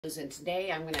And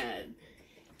today I'm gonna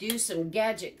do some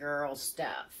Gadget Girl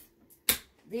stuff.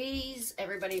 These,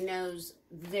 everybody knows,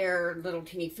 they're little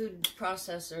teeny food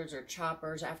processors or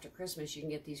choppers. After Christmas, you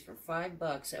can get these for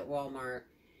 $5 at Walmart.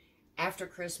 After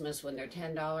Christmas, when they're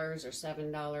 $10 or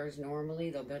 $7,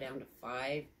 normally they'll go down to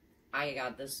 $5. I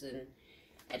got this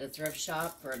at a thrift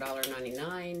shop for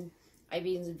 $1.99. I've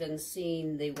even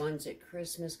seen the ones at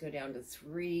Christmas go down to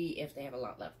 $3 if they have a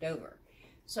lot left over.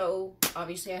 So,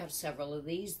 obviously I have several of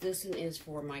these. This one is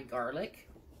for my garlic.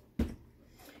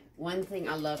 One thing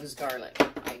I love is garlic.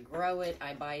 I grow it,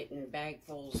 I buy it in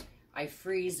bagfuls, I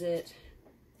freeze it.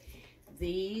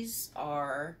 These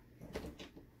are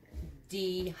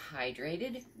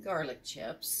dehydrated garlic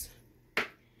chips.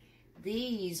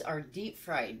 These are deep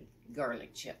fried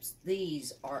garlic chips.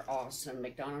 These are awesome.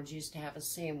 McDonald's used to have a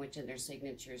sandwich in their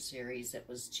signature series that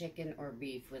was chicken or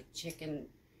beef with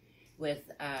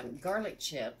garlic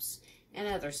chips and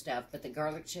other stuff, but the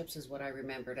garlic chips is what I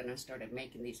remembered, and I started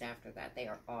making these after that. They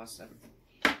are awesome.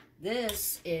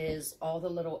 This is all the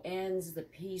little ends, the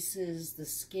pieces, the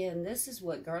skin. This is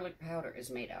what garlic powder is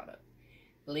made out of.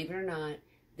 Believe it or not,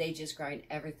 they just grind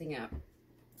everything up.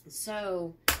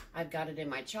 So I've got it in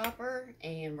my chopper,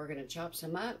 and we're going to chop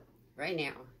some up right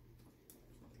now.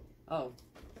 Oh,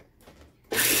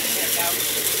 there we go.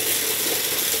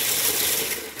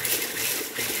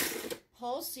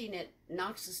 Pulsing it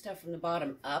knocks the stuff from the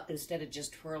bottom up instead of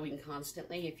just twirling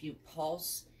constantly. If you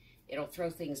pulse, it'll throw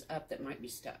things up that might be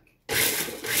stuck.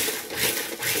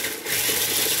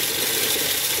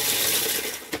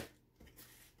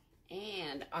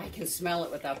 And I can smell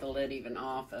it without the lid even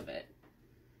off of it.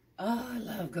 Oh, I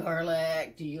love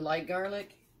garlic. Do you like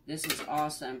garlic? This is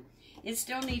awesome. It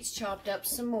still needs chopped up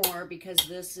some more because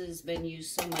this has been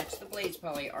used so much. The blades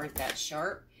probably aren't that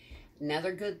sharp.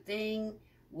 Another good thing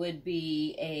would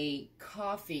be a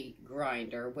coffee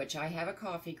grinder, which I have a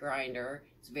coffee grinder.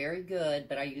 It's very good,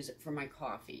 but I use it for my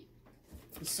coffee.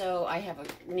 So I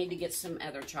need to get some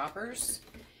other choppers.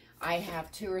 I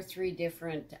have 2 or 3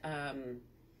 different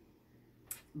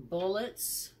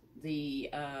bullets.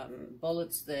 The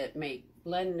bullets that make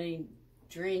blending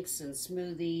drinks and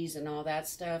smoothies and all that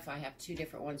stuff. I have 2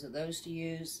 different ones of those to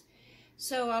use.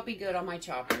 So I'll be good on my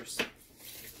choppers.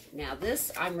 Now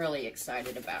this I'm really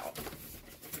excited about.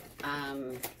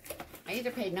 I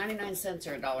either paid 99 cents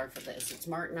or $1 for this. It's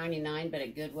marked 99, but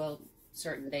at Goodwill,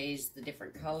 certain days, the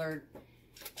different colored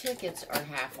tickets are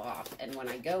half off. And when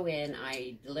I go in,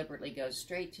 I deliberately go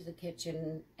straight to the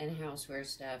kitchen and houseware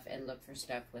stuff and look for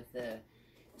stuff with the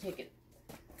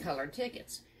colored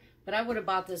tickets. But I would have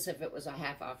bought this if it was a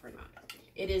half off or not.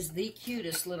 It is the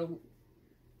cutest little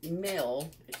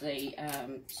mill. It's a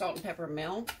salt and pepper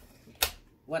mill.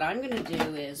 What I'm going to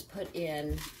do is put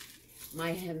in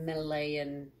my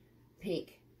Himalayan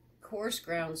pink coarse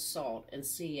ground salt and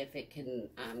see if it can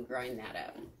grind that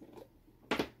up.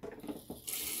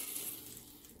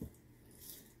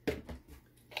 I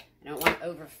don't want to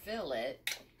overfill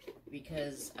it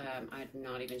because I'm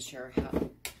not even sure how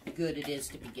good it is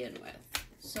to begin with.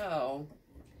 So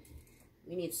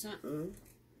we need something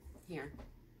here.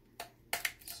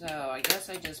 So I guess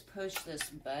I just push this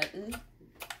button.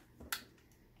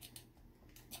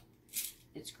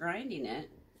 It's grinding it.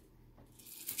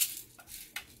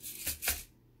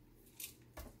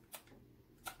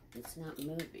 It's not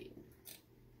moving.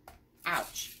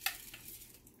 Ouch.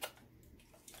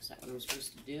 Is that what I'm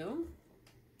supposed to do?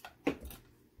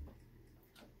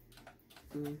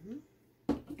 Mm-hmm.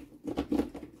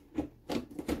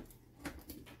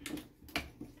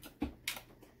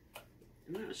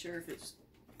 I'm not sure if it's...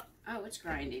 Oh, it's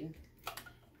grinding.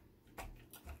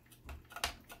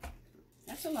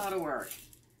 That's a lot of work.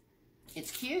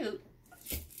 It's cute.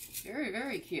 Very,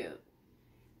 very cute.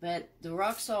 But the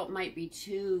rock salt might be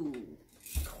too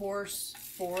coarse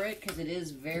for it because it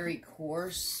is very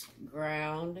coarse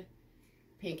ground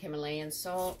pink Himalayan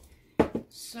salt.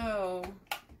 So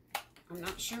I'm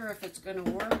not sure if it's going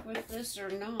to work with this or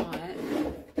not.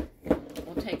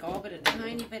 We'll take all but a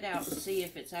tiny bit out and see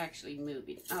if it's actually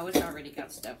moving. Oh, it's already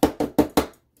got stuff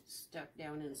stuck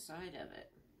down inside of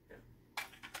it.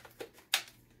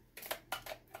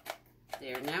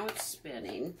 There, now it's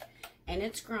spinning and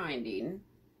it's grinding.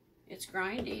 It's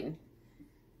grinding,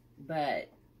 but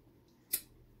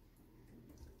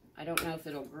I don't know if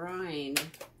it'll grind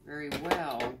very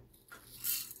well.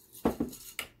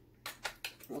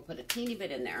 We'll put a teeny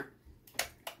bit in there.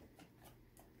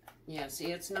 Yeah,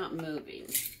 see, it's not moving.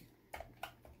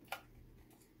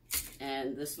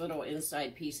 And this little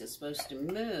inside piece is supposed to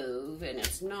move, and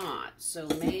it's not. So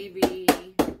maybe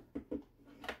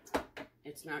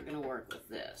it's not going to work with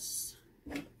this.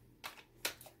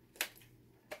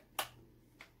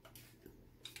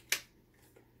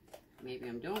 Maybe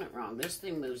I'm doing it wrong. This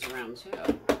thing moves around too.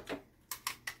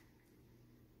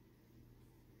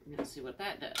 Let's see what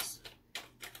that does.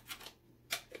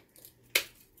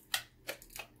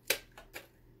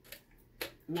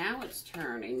 Now it's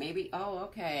turning. Maybe, oh,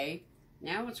 okay.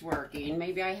 Now it's working.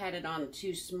 Maybe I had it on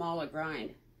too small a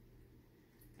grind.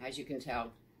 As you can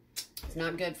tell. It's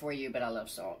not good for you, but I love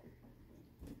salt.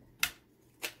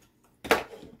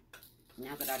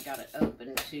 Now that I've got it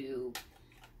open to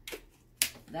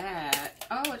that.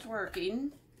 Oh, it's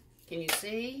working. Can you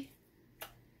see?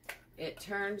 It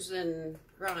turns and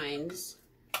grinds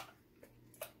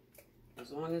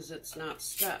as long as it's not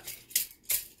stuck.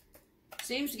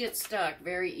 Seems to get stuck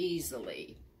very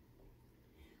easily.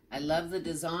 I love the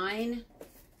design.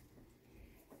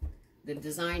 The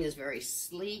design is very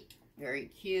sleek, very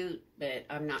cute, but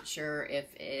I'm not sure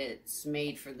if it's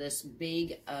made for this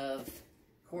big of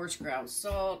coarse ground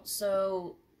salt.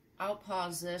 So I'll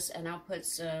pause this and I'll put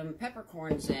some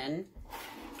peppercorns in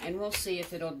and we'll see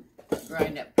if it'll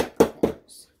grind up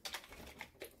peppercorns.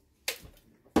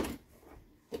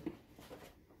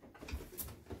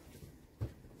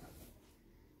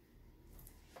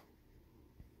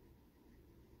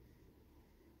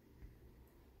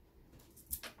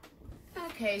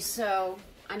 Okay, so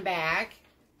I'm back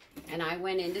and I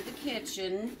went into the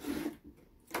kitchen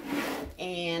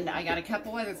and I got a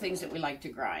couple other things that we like to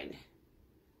grind.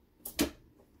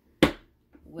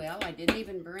 Well, I didn't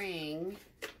even bring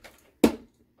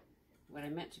what I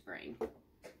meant to bring.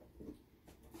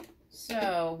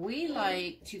 So we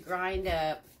like to grind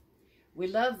up, we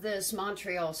love this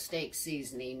Montreal steak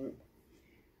seasoning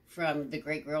from the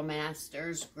Great Grill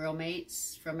Masters, Grill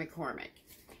Mates from McCormick.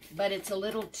 But it's a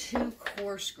little too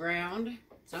coarse ground,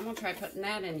 so I'm going to try putting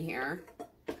that in here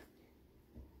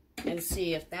and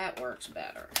see if that works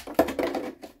better.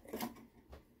 I'll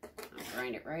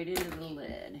grind it right into the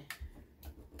lid.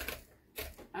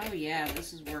 Oh yeah,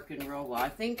 this is working real well. I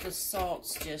think the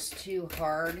salt's just too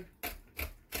hard.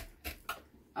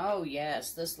 Oh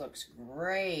yes, this looks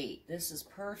great. This is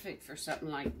perfect for something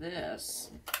like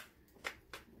this.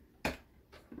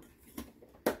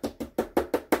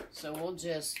 So we'll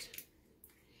just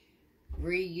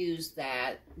reuse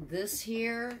that. This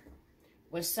here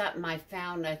was something I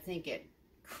found, I think, at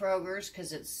Kroger's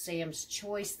because it's Sam's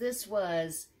Choice. This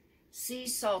was sea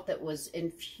salt that was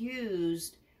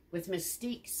infused with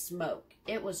Mesquite smoke.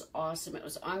 It was awesome. It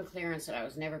was on clearance and I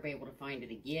was never able to find it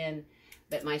again.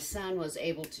 But my son was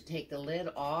able to take the lid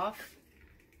off.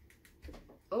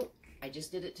 Oh, I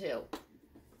just did it too.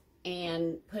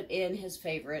 And put in his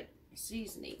favorite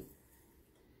seasoning.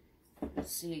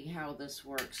 Let's see how this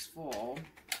works full.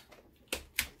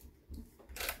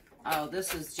 Oh,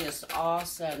 this is just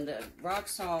awesome. The rock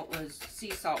salt was,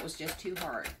 sea salt was just too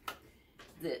hard.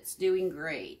 That's doing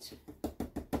great.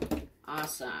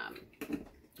 Awesome.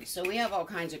 So we have all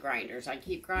kinds of grinders. I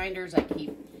keep grinders. I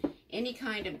keep any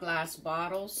kind of glass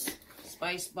bottles,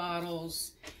 spice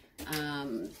bottles,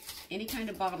 any kind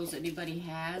of bottles anybody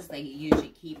has, they usually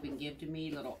keep and give to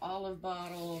me. Little olive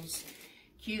bottles,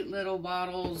 cute little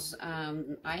bottles.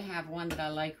 I have one that I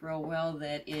like real well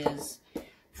that is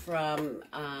from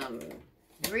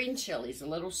green chilies, a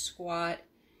little squat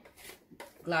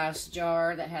glass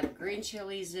jar that had green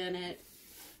chilies in it.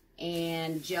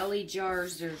 And jelly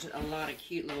jars, there's a lot of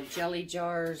cute little jelly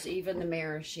jars. Even the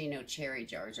maraschino cherry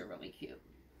jars are really cute.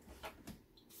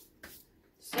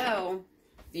 So,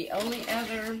 the only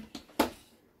other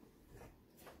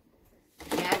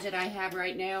gadget I have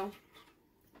right now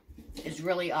is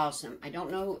really awesome. I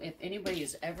don't know if anybody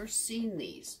has ever seen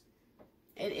these.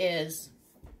 It is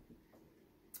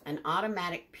an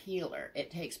automatic peeler. It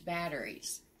takes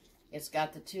batteries. It's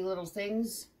got the two little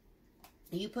things.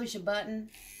 You push a button,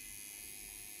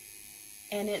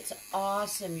 and it's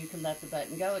awesome. You can let the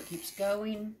button go. It keeps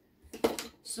going.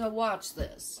 So watch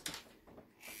this.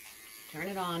 Turn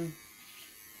it on.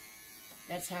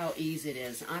 That's how easy it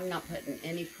is. I'm not putting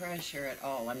any pressure at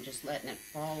all. I'm just letting it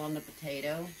fall on the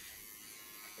potato.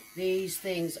 These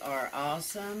things are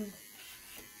awesome.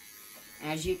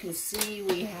 As you can see,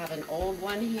 we have an old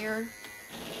one here.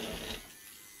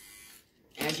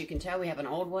 As you can tell, we have an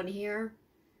old one here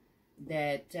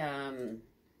that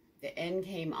the end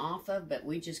came off of, but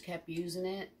we just kept using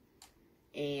it.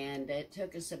 And it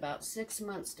took us about 6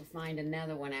 months to find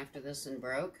another one after this one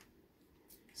broke.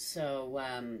 So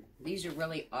these are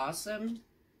really awesome.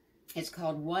 It's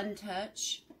called One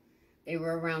Touch. They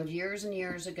were around years and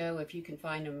years ago. If you can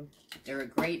find them, they're a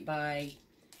great buy.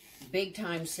 Big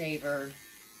time saver.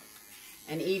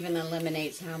 And even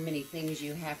eliminates how many things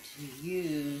you have to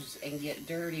use and get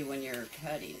dirty when you're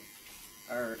cutting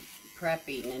or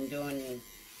prepping and doing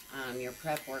your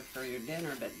prep work for your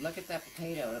dinner. But look at that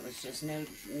potato. It was just no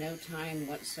time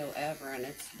whatsoever, and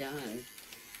it's done.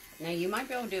 Now, you might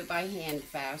be able to do it by hand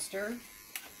faster,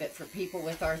 but for people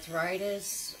with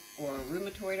arthritis or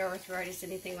rheumatoid arthritis,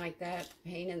 anything like that,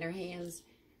 pain in their hands,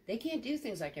 they can't do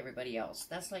things like everybody else.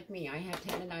 That's like me. I have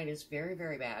tendonitis very,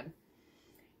 very bad,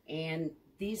 and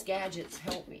these gadgets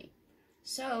help me.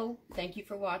 So, thank you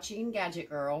for watching Gadget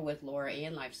Girl with Laura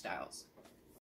Ann Lifestyles.